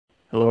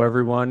Hello,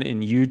 everyone in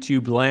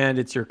YouTube land.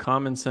 It's your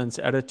Common Sense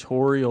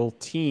editorial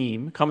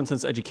team, Common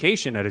Sense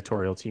Education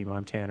editorial team.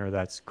 I'm Tanner.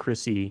 That's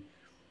Chrissy.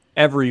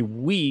 Every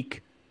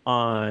week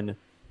on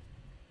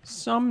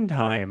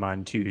sometime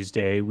on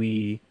Tuesday,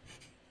 we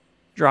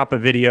drop a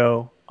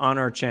video on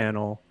our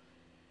channel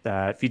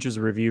that features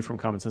a review from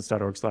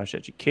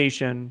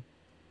commonsense.org/education.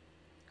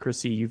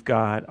 Chrissy, you've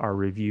got our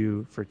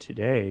review for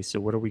today.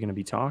 So what are we going to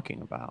be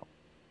talking about?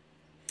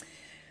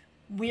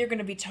 We are going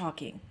to be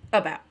talking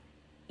about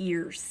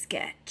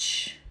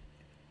EarSketch.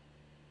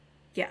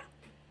 Yeah,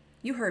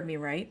 you heard me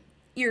right.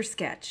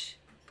 EarSketch.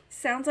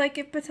 Sounds like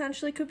it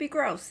potentially could be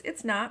gross.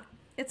 It's not.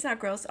 It's not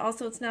gross.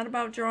 Also, it's not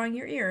about drawing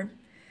your ear.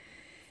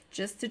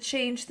 Just to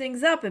change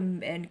things up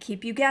and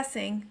keep you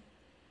guessing,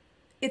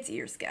 it's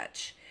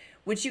EarSketch,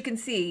 which you can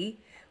see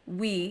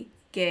we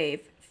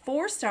gave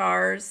 4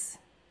 stars,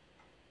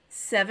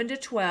 7 to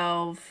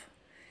 12.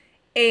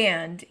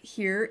 And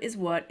here is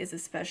what is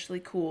especially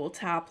cool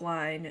top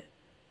line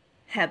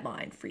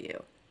headline for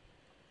you.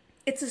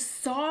 It's a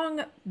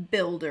song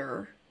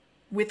builder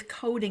with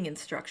coding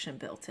instruction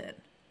built in.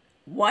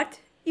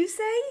 What, you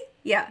say?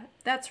 Yeah,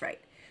 that's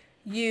right.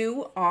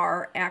 You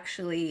are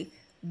actually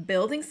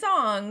building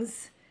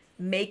songs,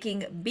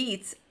 making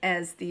beats,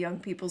 as the young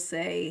people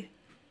say,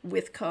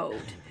 with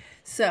code.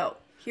 So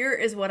here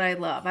is what I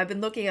love. I've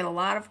been looking at a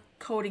lot of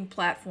coding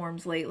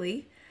platforms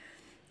lately,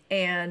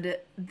 and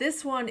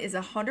this one is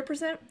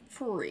 100%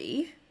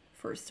 free,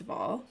 first of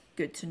all.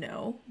 Good to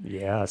know.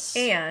 Yes,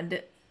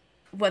 And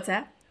what's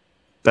that?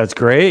 that's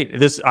great.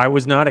 I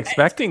was not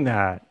expecting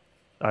that.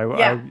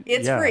 Yeah,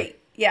 it's Yeah. free.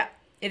 Yeah,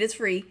 it is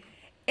free.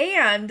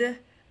 And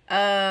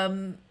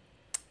um,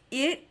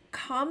 it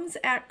comes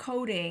at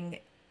coding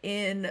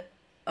in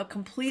a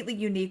completely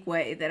unique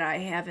way that I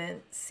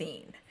haven't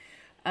seen.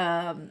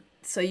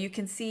 So you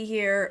can see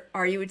here,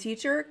 are you a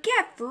teacher?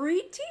 Get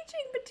free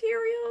teaching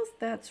materials.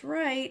 That's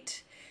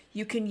right.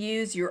 You can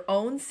use your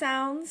own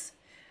sounds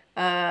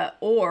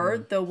or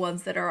Mm. the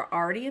ones that are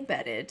already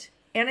embedded.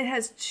 And it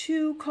has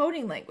 2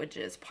 coding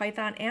languages,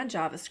 Python and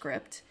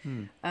JavaScript,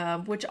 Hmm.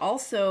 which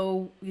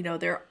also,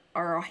 there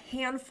are a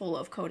handful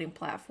of coding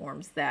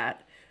platforms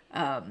that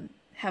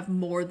have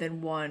more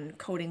than one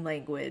coding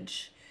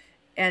language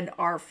and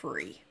are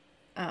free.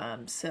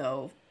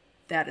 So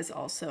that is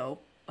also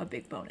a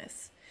big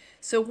bonus.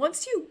 So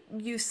once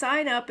you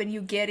sign up and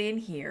you get in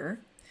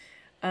here,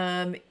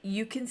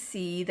 you can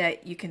see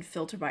that you can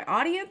filter by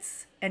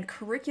audience and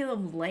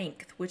curriculum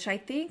length, which I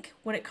think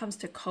when it comes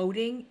to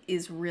coding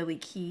is really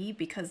key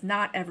because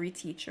not every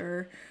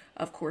teacher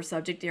of core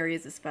subject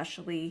areas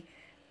especially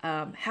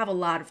have a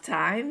lot of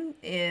time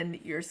in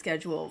your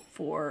schedule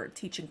for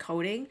teaching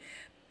coding.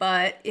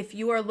 But if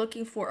you are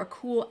looking for a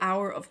cool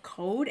hour of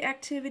code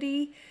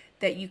activity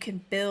that you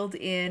can build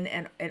in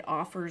and it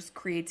offers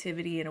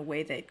creativity in a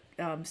way that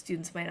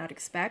students might not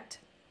expect,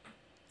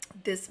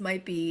 this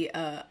might be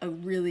a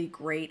really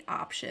great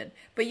option.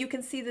 But you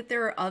can see that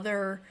there are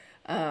other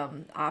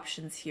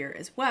options here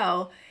as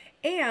well.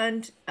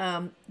 And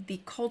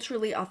the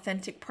culturally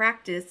authentic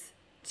practice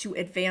to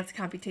advance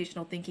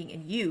computational thinking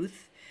in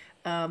youth,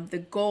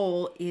 the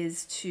goal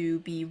is to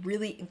be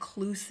really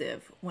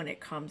inclusive when it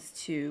comes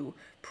to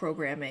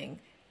programming,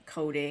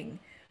 coding,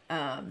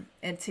 and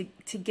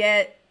to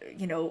get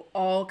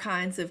all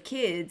kinds of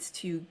kids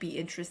to be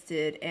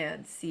interested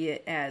and see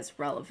it as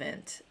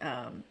relevant,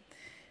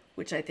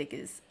 which I think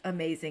is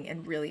amazing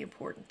and really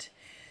important.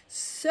 I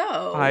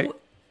So,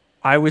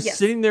 I was yes.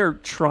 sitting there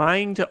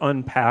trying to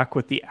unpack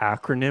what the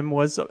acronym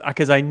was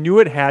because I knew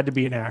it had to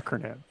be an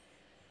acronym.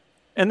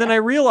 And then Yeah. I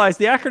realized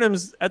the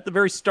acronym's at the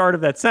very start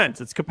of that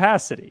sentence. It's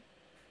capacity.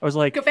 I was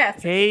like,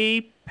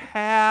 Capacity.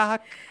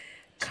 PAC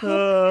to.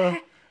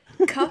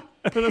 Capa- ca-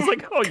 And then I was pa-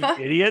 like, oh, you ca-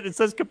 idiot. It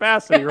says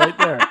capacity right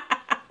there.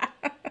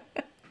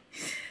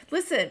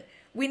 Listen,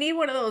 we need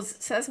one of those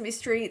Sesame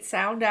Street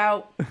sound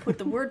out, put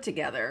the word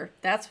together.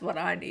 That's what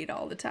I need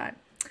all the time.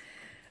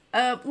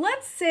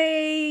 Let's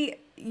say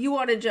you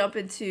want to jump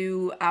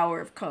into Hour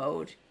of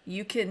Code.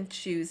 You can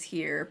choose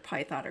here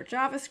Python or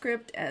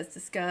JavaScript as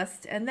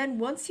discussed. And then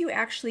once you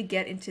actually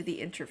get into the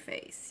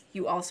interface,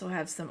 you also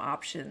have some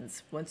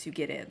options once you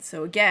get in.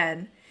 So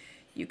again,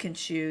 you can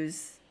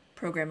choose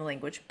programming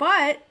language,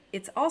 but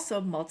it's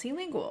also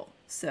multilingual.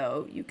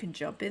 So you can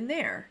jump in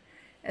there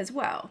as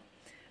well.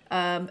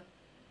 And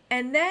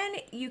then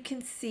you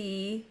can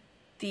see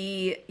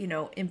the,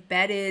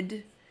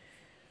 embedded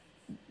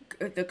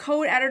the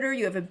code editor.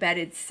 You have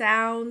embedded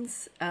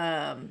sounds.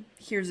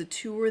 Here's a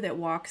tour that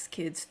walks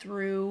kids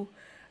through.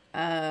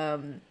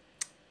 And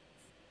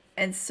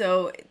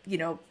so,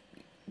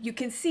 you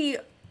can see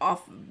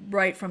off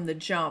right from the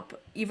jump,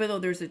 even though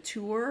there's a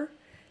tour,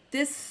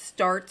 this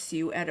starts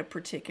you at a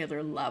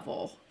particular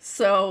level.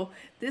 So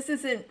this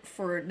isn't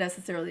for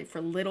necessarily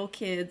for little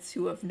kids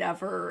who have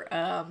never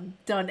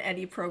done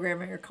any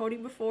programming or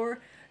coding before,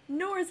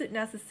 nor is it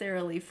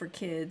necessarily for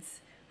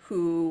kids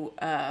who,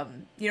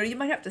 you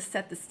might have to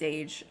set the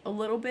stage a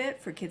little bit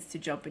for kids to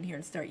jump in here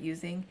and start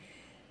using.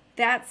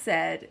 That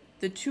said,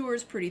 the tour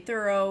is pretty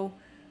thorough.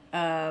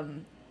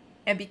 And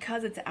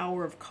because it's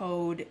Hour of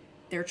Code,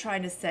 they're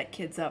trying to set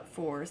kids up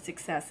for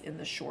success in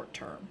the short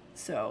term.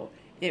 So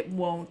it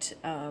won't,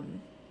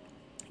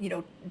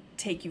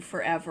 take you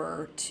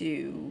forever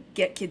to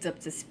get kids up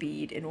to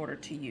speed in order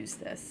to use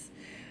this.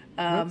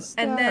 What's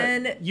And that?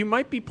 then, You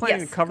might be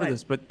planning to yes, go cover ahead.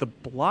 this, but the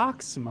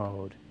blocks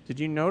mode. Did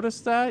you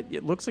notice that?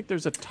 It looks like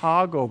there's a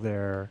toggle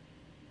there.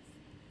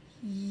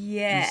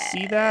 Do you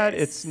see that?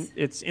 Yes.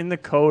 It's in the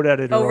code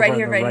editor Oh, over right on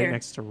here, the right right here.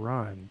 next to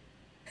run.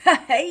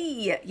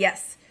 Hey,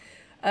 yes.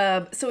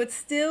 So it's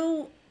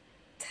still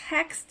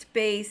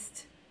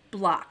text-based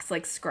blocks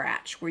like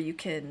Scratch, where you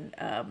can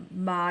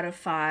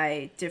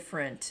modify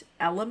different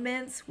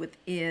elements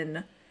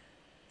within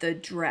the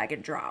drag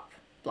and drop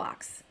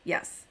blocks.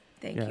 Yes,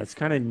 thank Yeah, you it's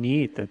kind of for.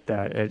 neat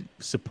that it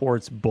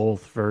supports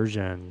both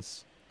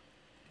versions.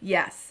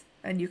 Yes,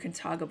 and you can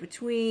toggle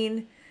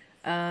between.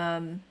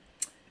 Um,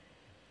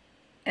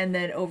 and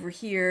then over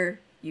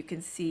here, you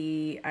can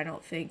see, I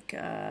don't think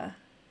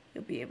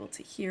you'll be able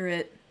to hear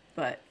it,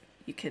 but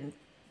you can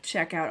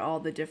check out all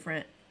the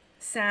different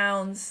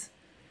sounds.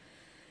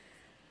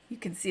 You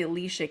can see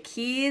Alicia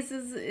Keys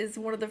is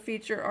one of the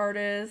feature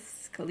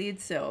artists,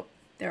 Khalid. So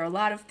there are a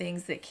lot of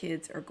things that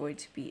kids are going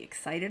to be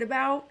excited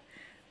about,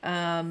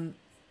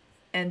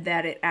 and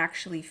that it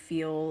actually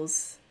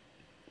feels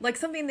like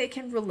something they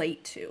can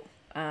relate to,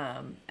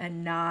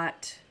 and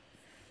not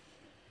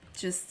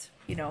just,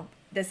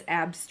 this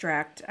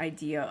abstract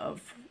idea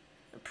of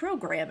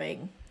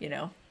programming.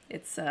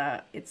 It's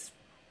it's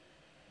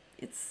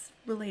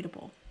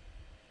relatable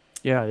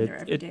Yeah, in their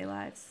everyday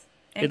lives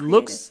and it creative.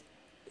 looks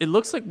it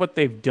looks like what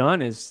they've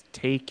done is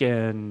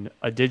taken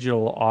a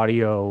digital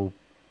audio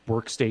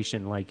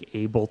workstation like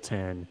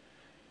Ableton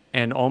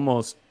and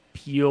almost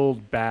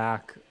peeled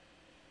back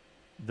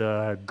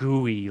the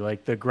GUI,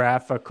 like the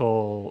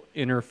graphical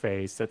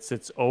interface that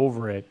sits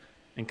over it,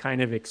 and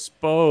kind of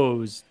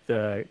exposed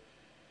the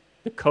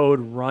code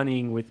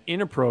running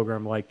within a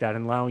program like that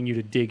and allowing you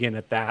to dig in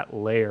at that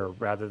layer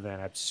rather than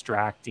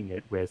abstracting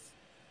it with,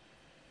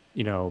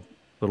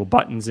 little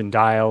buttons and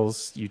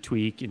dials you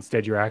tweak.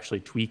 Instead, you're actually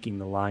tweaking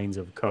the lines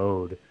of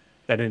code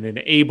that in an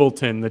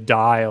Ableton, the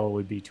dial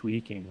would be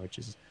tweaking, which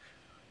is,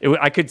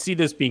 I could see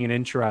this being an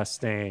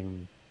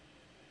interesting,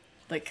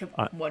 Like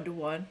one to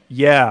one.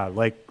 yeah,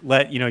 like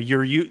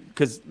you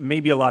because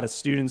maybe a lot of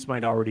students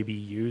might already be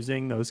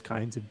using those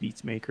kinds of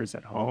beats makers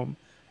at home,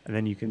 and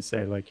then you can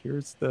say like,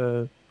 here's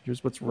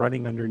what's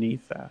running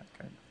underneath that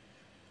kind of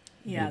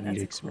be a Yeah, neat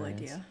that's a cool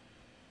experience. idea.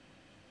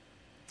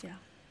 Yeah.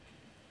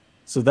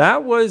 So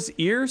that was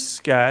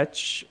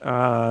EarSketch.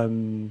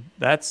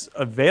 That's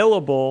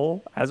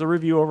available as a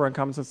review over on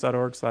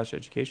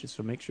commonsense.org/education.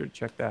 So make sure to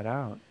check that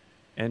out.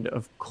 And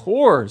of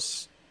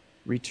course,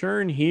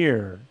 return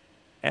here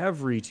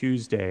every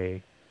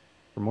Tuesday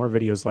for more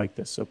videos like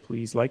this. So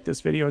please like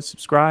this video,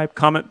 subscribe,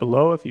 comment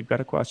below if you've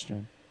got a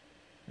question.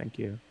 Thank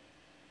you.